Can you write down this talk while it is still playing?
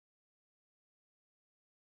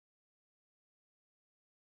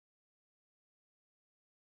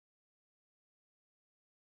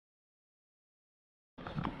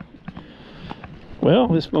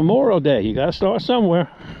Well, it's Memorial Day. You gotta start somewhere.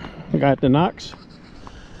 We got the Knox.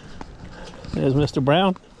 There's Mr.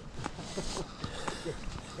 Brown.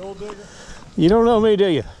 Gold digger? You don't know me, do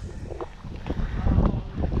you?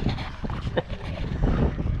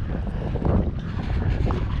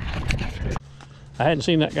 I hadn't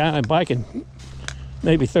seen that guy biking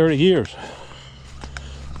maybe 30 years.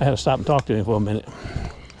 I had to stop and talk to him for a minute.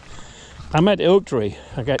 I'm at the oak tree.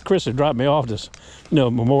 I got Chris to drop me off this,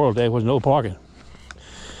 Memorial Day was no parking.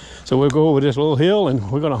 So we'll go over this little hill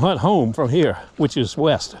and we're gonna hunt home from here, which is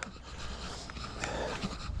west.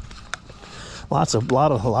 A lot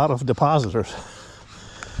of depositors.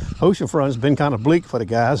 Oceanfront's been kind of bleak for the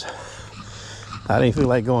guys. I didn't feel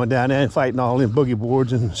like going down there and fighting all them boogie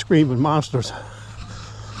boards and screaming monsters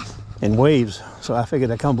and waves. So I figured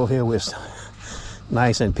I'd come over here where it's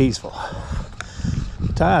nice and peaceful.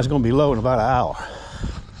 The tide's gonna be low in about an hour.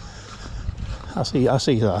 I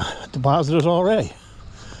see depositors already.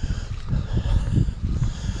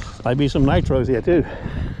 Might be some nitros here too.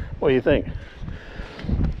 What do you think?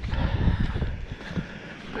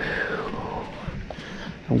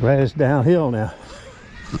 I'm glad it's downhill now.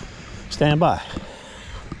 Stand by.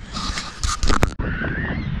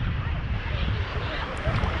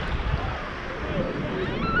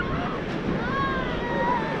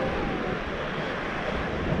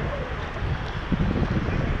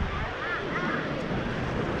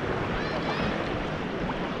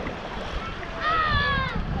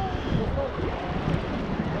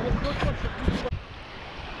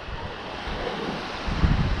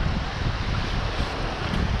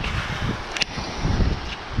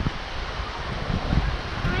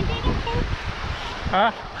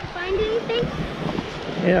 Huh? You find anything?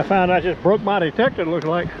 Yeah, I found I just broke my detector, it looks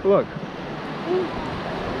like. Look.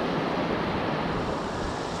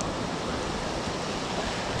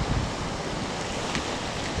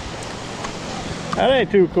 That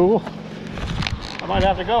ain't too cool. I might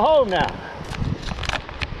have to go home now.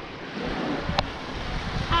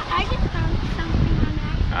 I just found something on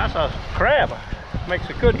that. That's a crab. Makes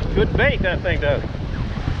a good bait, that thing does.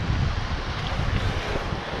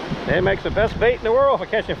 It makes the best bait in the world for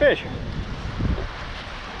catching fish.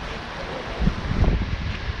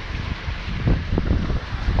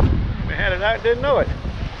 We had it out, didn't know it.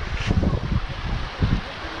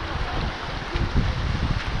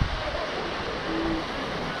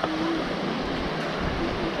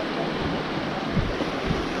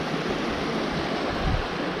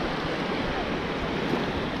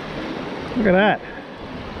 Look at that.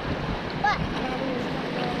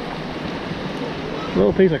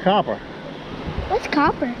 Little piece of copper. What's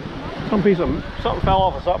copper? Something fell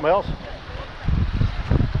off of something else.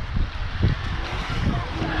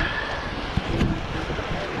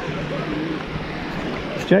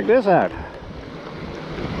 Check this out.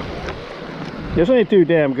 This ain't too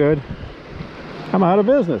damn good. I'm out of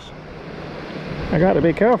business. I got to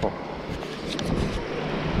be careful.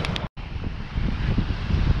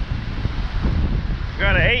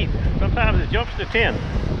 Got an 8. Sometimes it jumps to 10.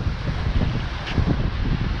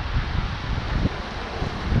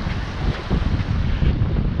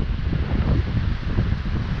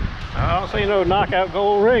 I don't see no knockout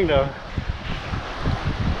gold ring though.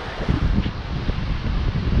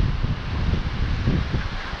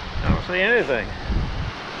 I don't see anything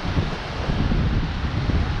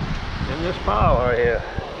in this pile right here.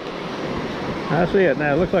 I see it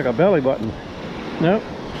now. It looks like a belly button. Nope,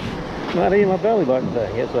 not even a belly button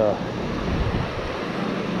thing. It's a,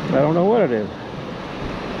 I don't know what it is.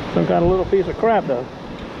 Some kind of little piece of crap though.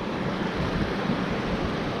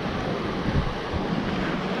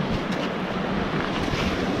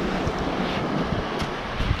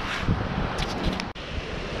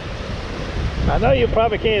 I know you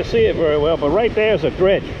probably can't see it very well, but right there's a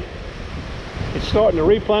dredge. It's starting to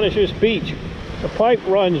replenish this beach. The pipe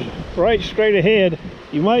runs right straight ahead.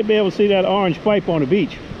 You might be able to see that orange pipe on the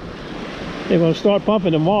beach. They're going to start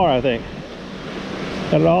pumping tomorrow, I think.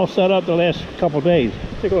 Got it all set up the last couple of days.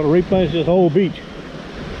 They're going to replenish this whole beach.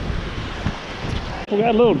 We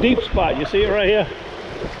got a little deep spot. You see it right here?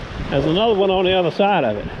 There's another one on the other side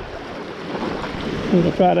of it. We're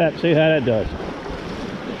going to try that, see how that does.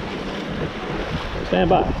 Stand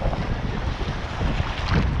by.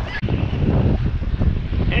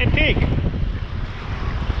 Antique.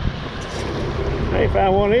 I ain't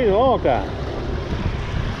found one of these in a long time.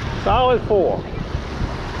 Solid 4.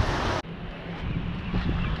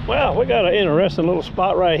 Well, we got an interesting little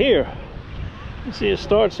spot right here. You see it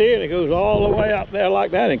starts here and it goes all the way up there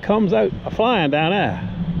like that and comes out flying down there.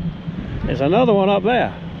 There's another one up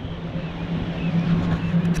there.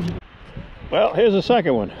 Well, here's the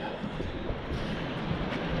second one.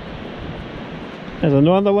 There's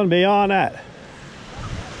another one beyond that.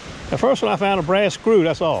 The first one I found a brass screw,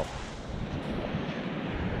 that's all.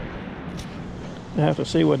 I have to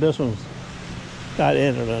see what this one's got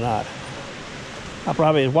in it or not. I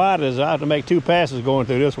probably, as wide as I have to make 2 passes going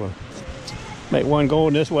through this one. Make one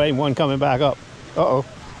going this way and one coming back up. Uh-oh.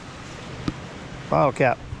 Bottle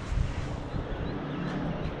cap.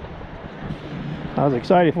 I was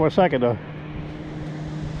excited for a second though.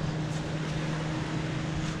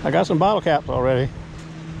 I got some bottle caps already.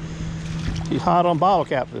 She's hot on bottle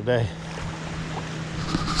caps today.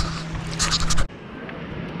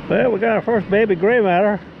 Well, we got our first baby gray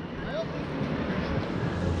matter.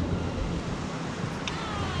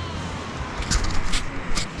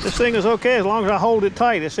 This thing is okay as long as I hold it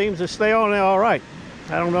tight. It seems to stay on there all right.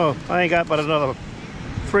 I don't know. I ain't got but another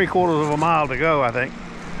 3/4 of a mile to go, I think.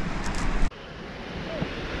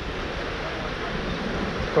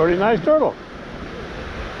 Pretty nice turtle.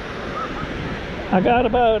 I got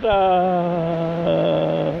about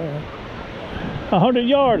 100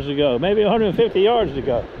 yards to go, maybe 150 yards to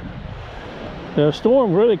go. The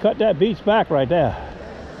storm really cut that beach back right there.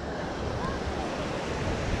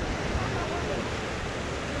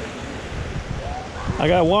 I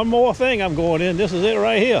got one more thing I'm going in. This is it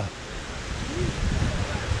right here.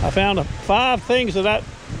 I found 5 things of that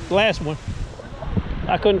last one.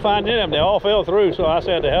 I couldn't find any of them. They all fell through, so I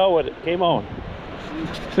said, to hell with it. Came on.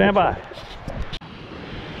 Stand by.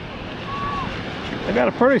 I got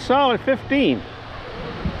a pretty solid 15.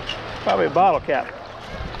 Probably a bottle cap.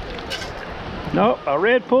 Nope, a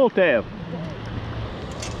red pull tab.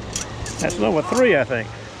 That's number 3, I think.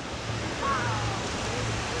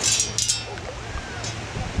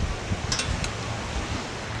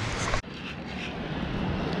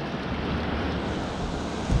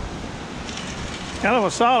 Kind of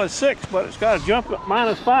a solid 6, but it's got a jump,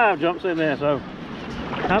 -5 jumps in there, so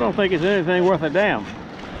I don't think it's anything worth a damn.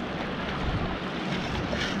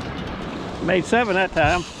 Made 7 that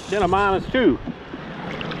time, then a -2.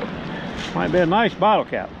 Might be a nice bottle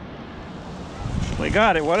cap. We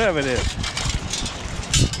got it, whatever it is.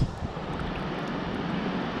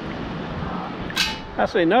 I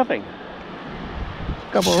see nothing.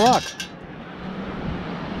 A couple of rocks.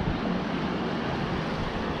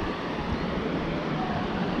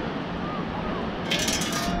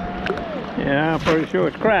 Yeah, I'm pretty sure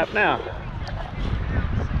it's crap now.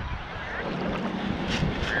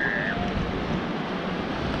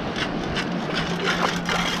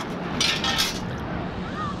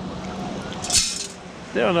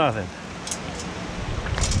 Still nothing.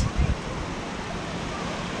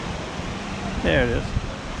 There it is.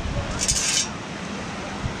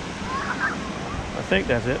 I think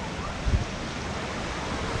that's it.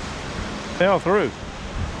 Fell through.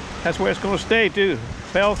 That's where it's going to stay too.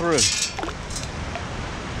 Fell through.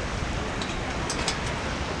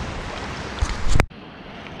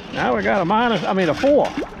 Now we got a 4.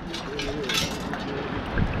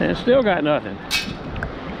 And it's still got nothing.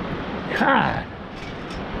 God.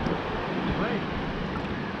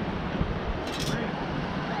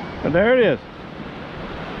 But there it is.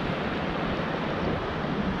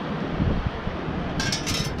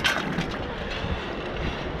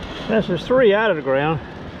 This is 3 out of the ground.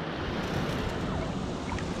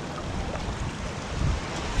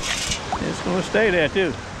 It's going to stay there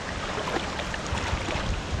too.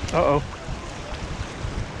 Uh-oh.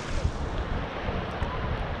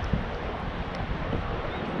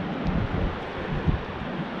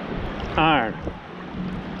 Iron.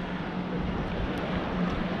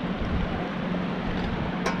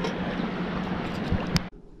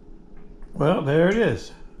 Well, there it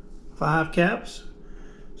is. 5 caps,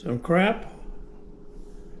 some crap.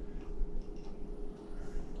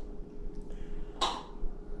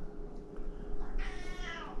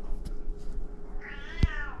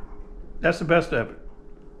 That's the best of it,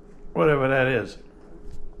 whatever that is.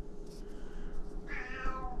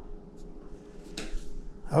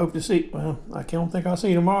 I hope to see, well, I don't think I'll see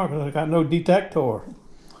you tomorrow because I got no detector.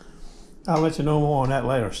 I'll let you know more on that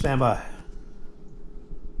later. Stand by.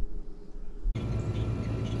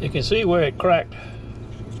 You can see where it cracked.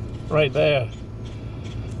 Right there.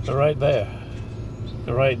 Right there.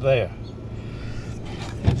 Right there.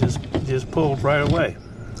 It just pulled right away.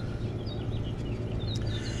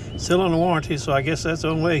 Still on the warranty, so I guess that's the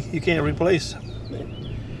only way. You can't replace.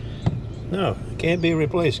 No, it can't be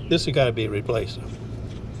replaced. This has got to be replaced.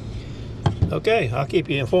 Okay, I'll keep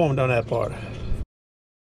you informed on that part.